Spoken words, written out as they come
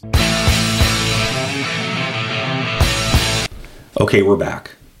Okay, we're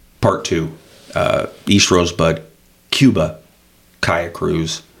back. Part 2. East Rosebud, Cuba, Cayo,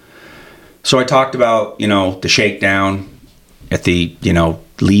 Cruz. So I talked about, the shakedown at the,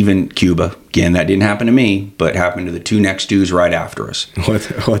 leaving Cuba. Again, that didn't happen to me, but happened to the 2 next dudes right after us.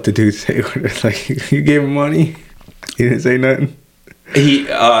 What the dude say? Like, you gave him money? He didn't say nothing?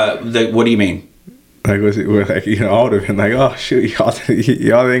 What do you mean? Like, was it like, all would have been like, oh shoot, y'all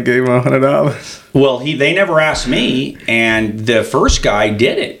didn't give him $100? Well, they never asked me, and the first guy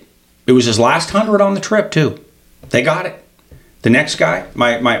did it. It was his last 100 on the trip too. They got it. The next guy,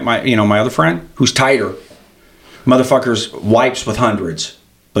 my other friend, who's tighter, motherfucker's wipes with hundreds,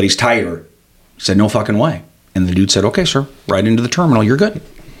 but he's tighter. He said, no fucking way. And the dude said, okay, sir, right into the terminal, you're good.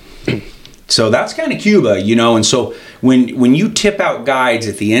 So that's kind of Cuba, and so when you tip out guides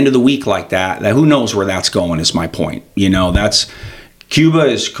at the end of the week like that who knows where that's going is my point. That's Cuba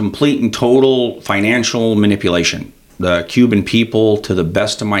is complete and total financial manipulation. The Cuban people, to the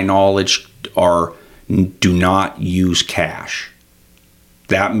best of my knowledge, do not use cash.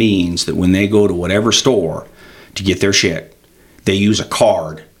 That means that when they go to whatever store to get their shit, they use a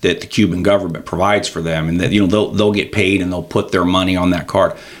card that the Cuban government provides for them, and that they'll get paid and they'll put their money on that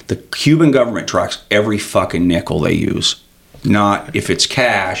card. The Cuban government tracks every fucking nickel they use. Not if it's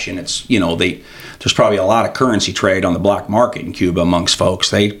cash, and it's there's probably a lot of currency trade on the black market in Cuba amongst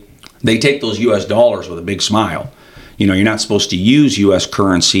folks. They take those U.S. dollars with a big smile. You're not supposed to use U.S.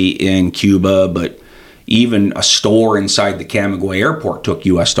 currency in Cuba, but even a store inside the Camagüey airport took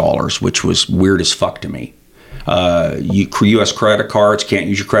U.S. dollars, which was weird as fuck to me. U.S. credit cards, can't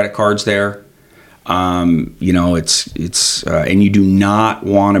use your credit cards there. It's and you do not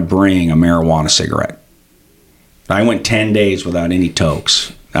want to bring a marijuana cigarette. I went 10 days without any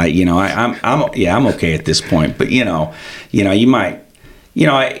tokes. I'm okay at this point, but you might,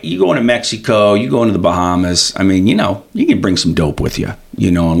 you go into Mexico, you go into the Bahamas. I mean, you can bring some dope with you,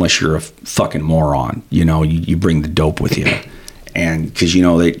 unless you're a fucking moron. You bring the dope with you. And because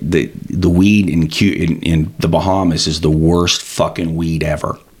the weed in the Bahamas is the worst fucking weed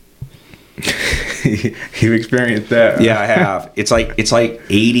ever. You've experienced that? Yeah, I have. It's like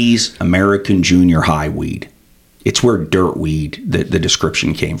 80s American junior high weed. It's where dirt weed the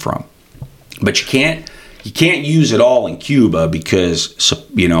description came from. But you can't use it all in Cuba because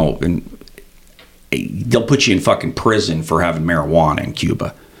and they'll put you in fucking prison for having marijuana in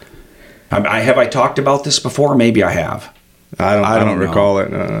Cuba. Have I talked about this before? Maybe I have. I don't recall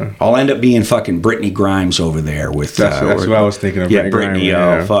it. No. I'll end up being fucking Brittany Grimes over there with. That's what I was thinking of. Yeah, Brittany.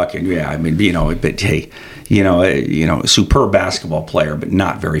 Fucking yeah. I mean, but hey, superb basketball player, but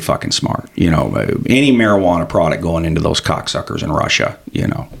not very fucking smart. Any marijuana product going into those cocksuckers in Russia.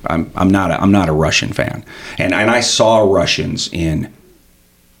 I'm not a Russian fan, and I saw Russians in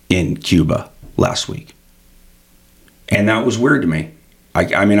Cuba last week, and that was weird to me. I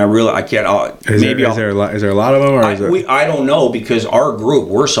can't. Is there a lot of them? Or I don't know, because our group,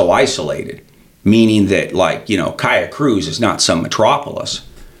 we're so isolated, meaning that Cayo Cruz is not some metropolis.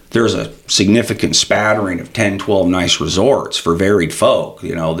 There's a significant spattering of 10, 12 nice resorts for varied folk.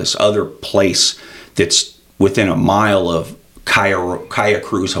 This other place that's within a mile of Cayo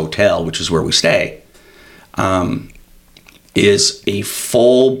Cruz Hotel, which is where we stay, is a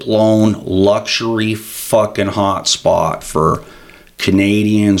full-blown luxury fucking hot spot for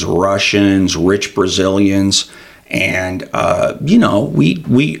Canadians, Russians, rich Brazilians, and a man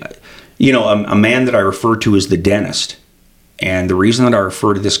that I refer to as the dentist. And the reason that I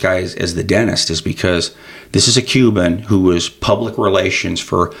refer to this guy as the dentist is because this is a Cuban who was public relations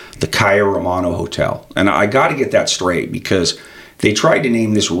for the Cayo Romano Hotel. And I got to get that straight, because they tried to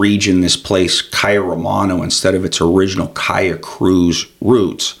name this region, this place, Cayo Romano instead of its original Cayo Cruz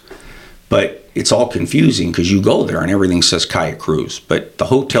roots. But it's all confusing because you go there and everything says Cayo Cruz. But the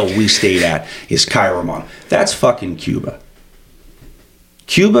hotel we stayed at is Cayo Romano. That's fucking Cuba.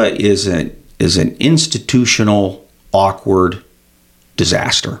 Cuba is an institutional, awkward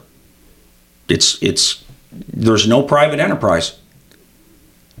disaster. There's no private enterprise.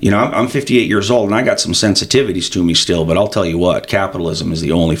 I'm 58 years old and I got some sensitivities to me still, but I'll tell you what, capitalism is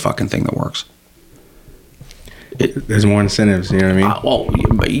the only fucking thing that works. There's more incentives, you know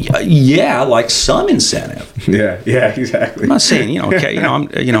what I mean? Yeah, like some incentive. Yeah, exactly. I'm not saying,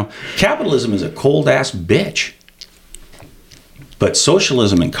 capitalism is a cold ass bitch. But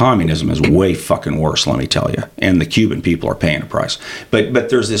socialism and communism is way fucking worse, let me tell you. And the Cuban people are paying a price. But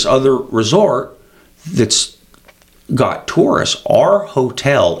there's this other resort that's got tourists. Our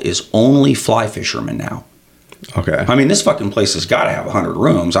hotel is only fly fishermen now. Okay. I mean, this fucking place has got to have 100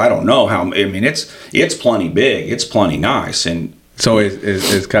 rooms. I don't know how. I mean, it's plenty big. It's plenty nice. And So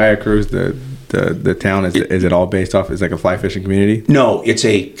is Cayo Cruz the town? Is it all based off? Is like a fly fishing community? No, it's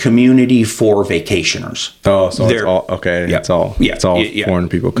a community for vacationers. Oh, so it's all okay. Yeah, it's all foreign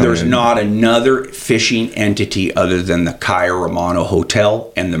people coming There's in. not another fishing entity other than the Cayo Romano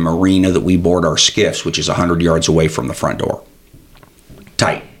Hotel and the marina that we board our skiffs, which is 100 yards away from the front door.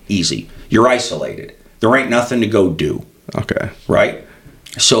 Tight, easy. You're isolated. There ain't nothing to go do. Okay. Right?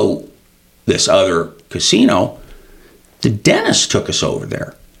 So this other casino, the dentist took us over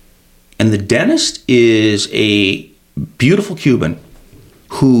there. And the dentist is a beautiful Cuban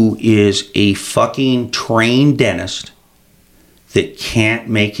who is a fucking trained dentist that can't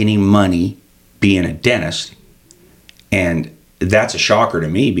make any money being a dentist. And that's a shocker to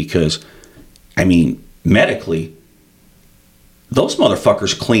me because, I mean, medically, those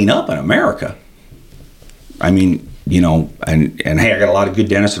motherfuckers clean up in America. I mean, you know, and hey, I got a lot of good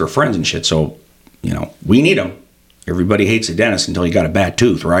dentists that are friends and shit, so, you know, we need them. Everybody hates a dentist until you got a bad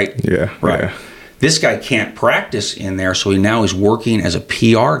tooth, right? Yeah. Right. Yeah. This guy can't practice in there, so he now is working as a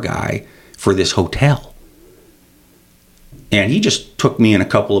PR guy for this hotel. And he just took me and a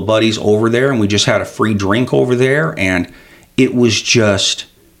couple of buddies over there, and we just had a free drink over there, and it was just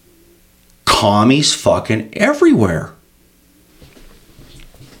commies fucking everywhere.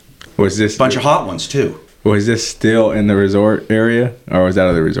 Was this Bunch of hot ones, too. Was this still in the resort area, or was that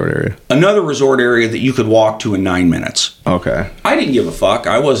other resort area? Another resort area that you could walk to in 9 minutes. Okay. I didn't give a fuck.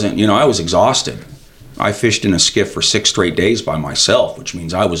 I wasn't, you know, I was exhausted. I fished in a skiff for 6 straight days by myself, which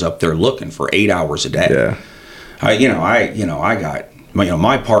means I was up there looking for 8 hours a day. Yeah. I got,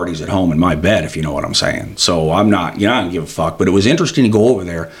 my party's at home in my bed, if you know what I'm saying. So I'm not, I don't give a fuck. But it was interesting to go over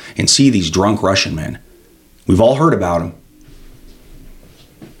there and see these drunk Russian men. We've all heard about them.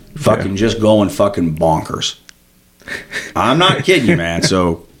 Fucking just going fucking bonkers. I'm not kidding you, man.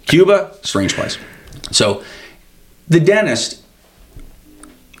 So Cuba, strange place. So the dentist,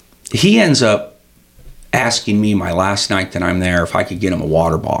 he ends up asking me my last night that I'm there if I could get him a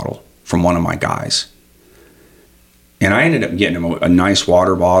water bottle from one of my guys. And I ended up getting him a nice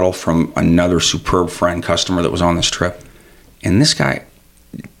water bottle from another superb friend customer that was on this trip. And this guy,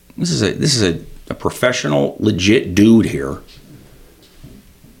 this is a professional, legit dude here,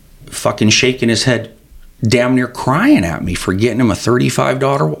 fucking shaking his head, damn near crying at me for getting him a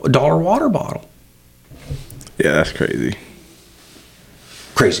 $35 water bottle. Yeah, that's crazy.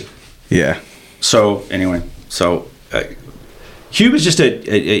 Crazy. Yeah. So anyway, Cuba's just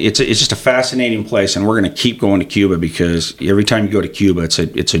it's just a fascinating place, and we're going to keep going to Cuba because every time you go to Cuba,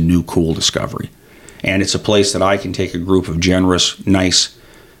 it's a new cool discovery, and it's a place that I can take a group of generous, nice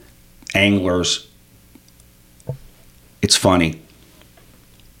anglers. It's funny.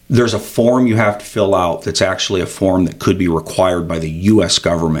 There's a form you have to fill out that's actually a form that could be required by the U.S.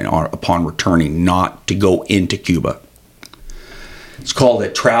 government upon returning not to go into Cuba. It's called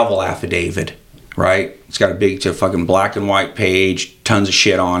a travel affidavit, right? It's got a big fucking black and white page, tons of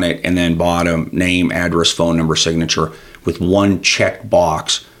shit on it, and then bottom, name, address, phone number, signature, with one checked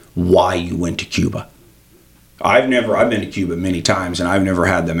box, why you went to Cuba. I've been to Cuba many times, and I've never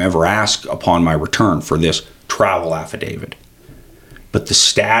had them ever ask upon my return for this travel affidavit. But the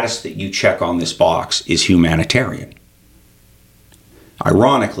status that you check on this box is humanitarian.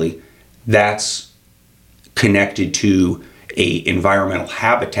 Ironically, that's connected to a environmental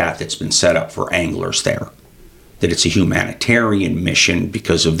habitat that's been set up for anglers there. That it's a humanitarian mission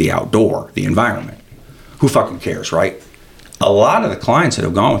because of the outdoor, the environment. Who fucking cares, right? A lot of the clients that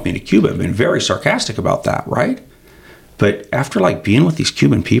have gone with me to Cuba have been very sarcastic about that, right? But after being with these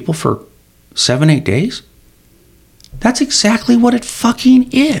Cuban people for 7-8 days, that's exactly what it fucking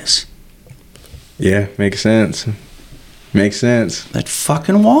is. Yeah, makes sense. Makes sense. That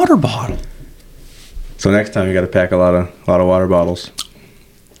fucking water bottle. So next time you got to pack a lot of water bottles.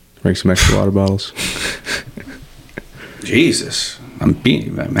 Bring some extra water bottles. Jesus,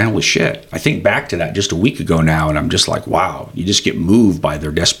 man, holy shit. I think back to that just a week ago now, and I'm just like, wow, you just get moved by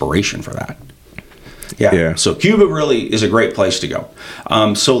their desperation for that. Yeah. So Cuba really is a great place to go.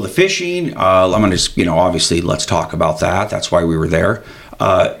 So the fishing, I'm going to just, obviously let's talk about that. That's why we were there.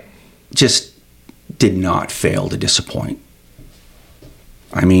 Just did not fail to disappoint.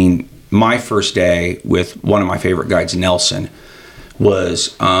 I mean, my first day with one of my favorite guides, Nelson,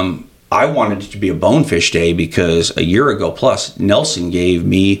 was I wanted it to be a bonefish day because a year ago plus, Nelson gave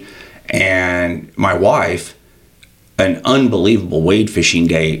me and my wife an unbelievable wade fishing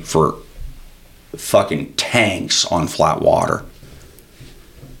day for fucking tanks on flat water.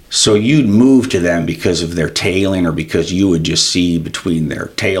 So you'd move to them because of their tailing or because you would just see between their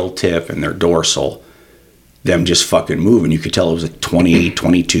tail tip and their dorsal them just fucking moving. You could tell it was a 28,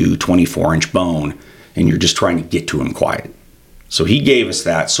 22, 24 inch bone, and you're just trying to get to them quiet. So he gave us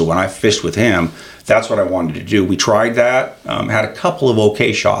that. So when I fished with him, that's what I wanted to do. We tried that, had a couple of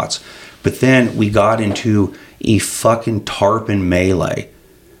okay shots, but then we got into a fucking tarpon melee.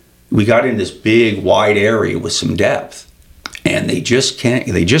 We got in this big wide area with some depth, and they just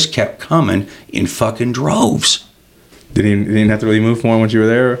kept coming in fucking droves. Didn't have to really move more once you were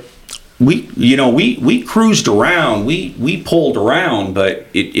there? We cruised around, we pulled around, but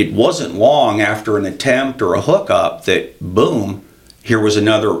it wasn't long after an attempt or a hookup that, boom, here was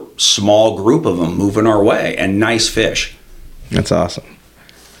another small group of them moving our way, and nice fish. That's awesome.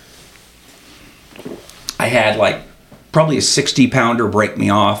 I had like probably a 60-pounder break me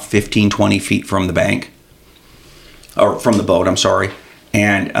off 15, 20 feet from the bank, or from the boat, I'm sorry.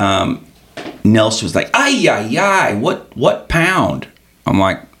 And Nelson was like, ay, what pound? I'm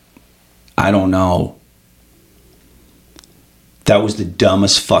like, I don't know. That was the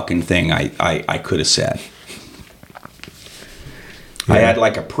dumbest fucking thing I could have said. Yeah. I had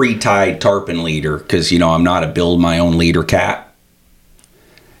like a pre-tied tarpon leader because, I'm not a build my own leader cat.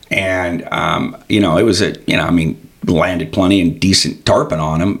 And, it was landed plenty and decent tarpon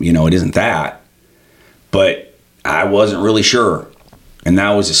on him. It isn't that. But I wasn't really sure. And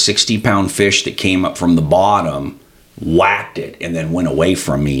that was a 60-pound fish that came up from the bottom, whacked it, and then went away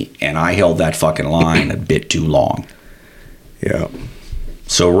from me. And I held that fucking line a bit too long. Yeah.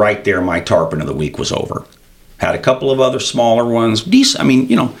 So right there, my tarpon of the week was over. Had a couple of other smaller ones,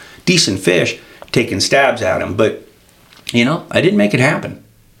 decent fish, taking stabs at them. But, I didn't make it happen.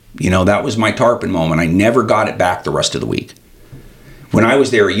 That was my tarpon moment. I never got it back the rest of the week. When I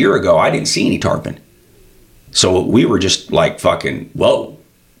was there a year ago, I didn't see any tarpon. So we were just like fucking, whoa.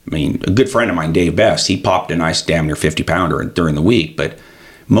 A good friend of mine, Dave Best, he popped a nice damn near 50-pounder during the week, but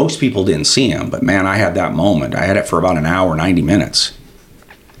most people didn't see him. But man, I had that moment. I had it for about an hour, 90 minutes.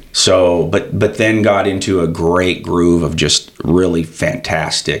 So, but then got into a great groove of just really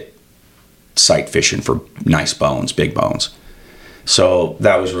fantastic sight fishing for nice bones, big bones. So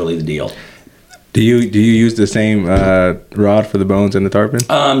that was really the deal. Do you use the same rod for the bones and the tarpon?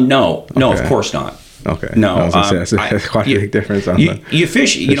 No, Okay. Of course not. Okay. No, I was gonna say, that's quite a big difference on you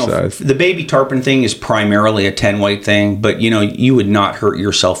fish. The baby tarpon thing is primarily a 10-weight thing, but you would not hurt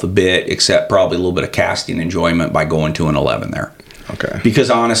yourself a bit, except probably a little bit of casting enjoyment by going to an 11 there. Okay.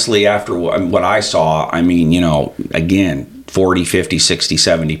 Because honestly, after what I saw, again, 40, 50, 60,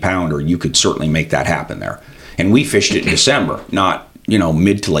 70-pounder, you could certainly make that happen there. And we fished it in December, not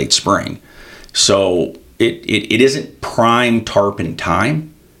mid to late spring. So it isn't prime tarpon time,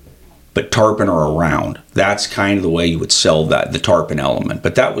 but tarpon are around. That's kind of the way you would sell the tarpon element.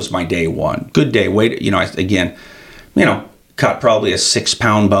 But that was my day one. Good day. Caught probably a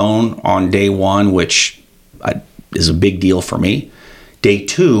 6-pound bone on day one, which is a big deal for me. Day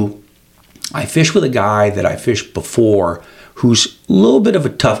two, I fished with a guy that I fished before who's a little bit of a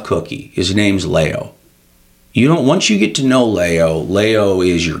tough cookie. His name's Leo. Once you get to know Leo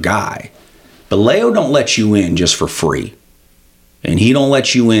is your guy. But Leo don't let you in just for free. And he don't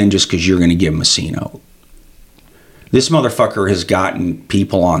let you in just because you're going to give him a C-note. This motherfucker has gotten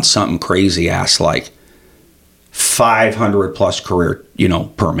people on something crazy ass like 500 plus career,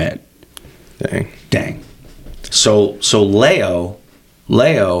 permit. Dang. So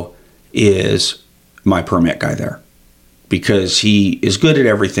Leo is my permit guy there because he is good at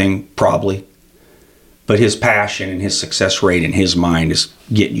everything, probably. But his passion and his success rate in his mind is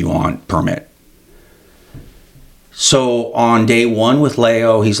getting you on permit. So on day one with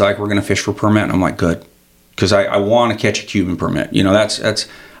Leo, he's like, we're going to fish for permit. And I'm like, good. Because I want to catch a Cuban permit.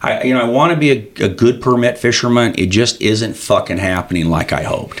 I want to be a good permit fisherman. It just isn't fucking happening like I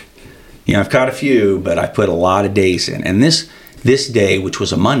hoped. I've caught a few, but I put a lot of days in. And this day, which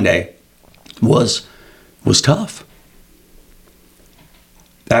was a Monday, was tough.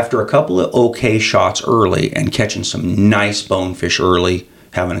 After a couple of okay shots early and catching some nice bonefish early,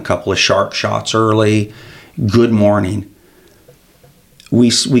 having a couple of shark shots early, good morning.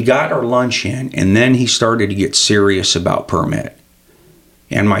 We got our lunch in, and then he started to get serious about permit.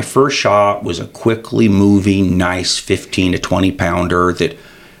 And my first shot was a quickly moving, nice 15 to 20 pounder that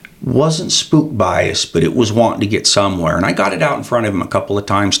wasn't spook biased, but it was wanting to get somewhere. And I got it out in front of him a couple of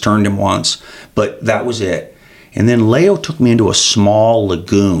times, turned him once, but that was it. And then Leo took me into a small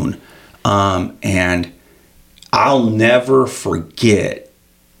lagoon, and I'll never forget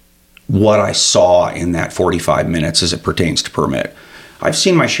what I saw in that 45 minutes as it pertains to permit. I've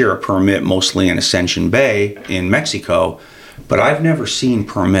seen my share of permit mostly in Ascension Bay in Mexico, but I've never seen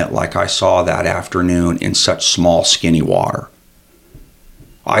permit like I saw that afternoon in such small, skinny water.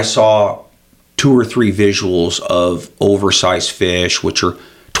 I saw 2 or 3 visuals of oversized fish, which are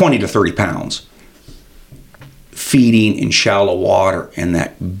 20 to 30 pounds. feeding in shallow water, and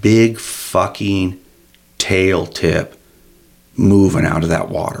that big fucking tail tip moving out of that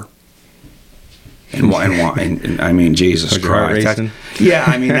water. And I mean, Jesus Christ. Yeah,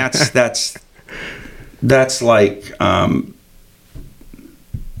 I mean, that's like,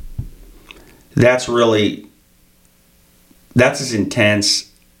 that's as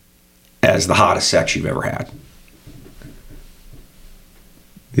intense as the hottest sex you've ever had.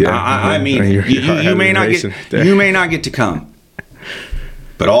 Yeah, I mean, you may not get to come,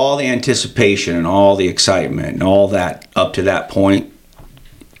 but all the anticipation and all the excitement and all that up to that point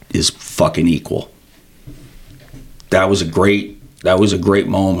is fucking equal. That was a great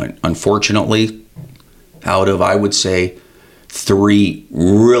moment. Unfortunately, out of, I would say, 3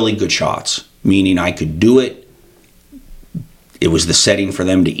 really good shots, meaning I could do it. It was the setting for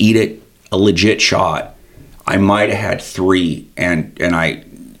them to eat it, a legit shot. I might have had 3, and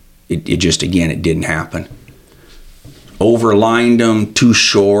it just, again, it didn't happen. Overlined them, too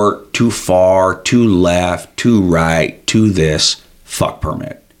short, too far, too left, too right, too this. Fuck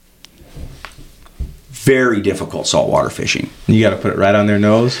permit. Very difficult saltwater fishing. You got to put it right on their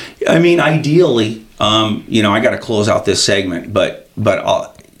nose? I mean, ideally, I got to close out this segment, but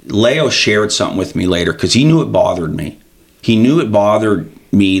Leo shared something with me later because he knew it bothered me. He knew it bothered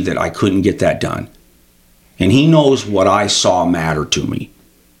me that I couldn't get that done. And he knows what I saw matter to me.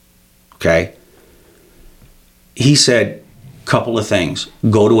 Okay? He said a couple of things.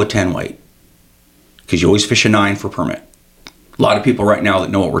 Go to a 10 weight. Because you always fish a 9 for permit. A lot of people right now that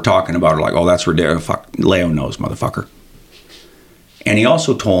know what we're talking about are like, oh, that's ridiculous. Fuck, Leo knows, motherfucker. And he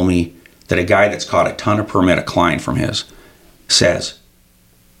also told me that a guy that's caught a ton of permit, a client from his, says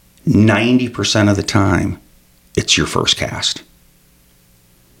 90% of the time, it's your first cast.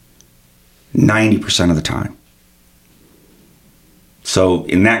 90% of the time. So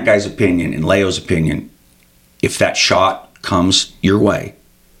in that guy's opinion, in Leo's opinion, if that shot comes your way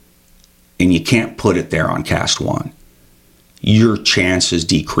and you can't put it there on cast 1, your chances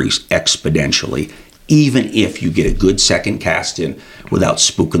decrease exponentially, even if you get a good second cast in without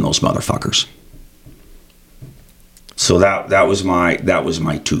spooking those motherfuckers. So that was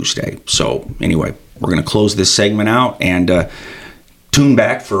my Tuesday. So anyway, we're going to close this segment out and tune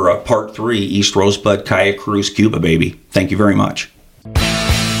back for part 3, East Rosebud, Cayo, Cruz, Cuba, baby. Thank you very much.